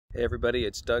Hey everybody,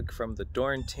 it's Doug from the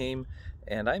Dorn team,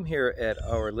 and I'm here at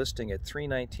our listing at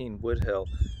 319 Woodhill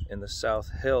in the South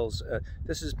Hills.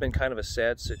 This has been kind of a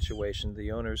sad situation.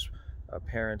 The owner's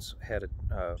parents had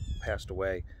passed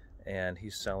away, and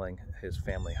he's selling his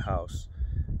family house.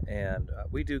 And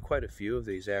we do quite a few of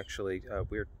these actually.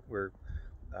 We're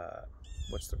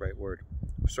what's the right word?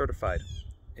 We're certified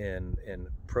in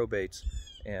probates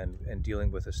and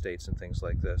dealing with estates and things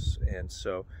like this. And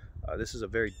so this is a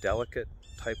very delicate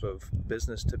type of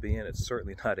business to be in. It's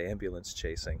certainly not ambulance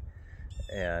chasing.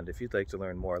 And if you'd like to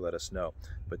learn more, let us know.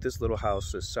 But this little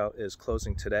house is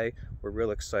closing today. We're real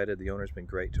excited. The owner's been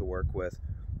great to work with.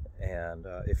 And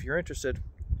if you're interested,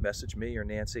 message me or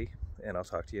Nancy, and I'll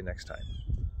talk to you next time.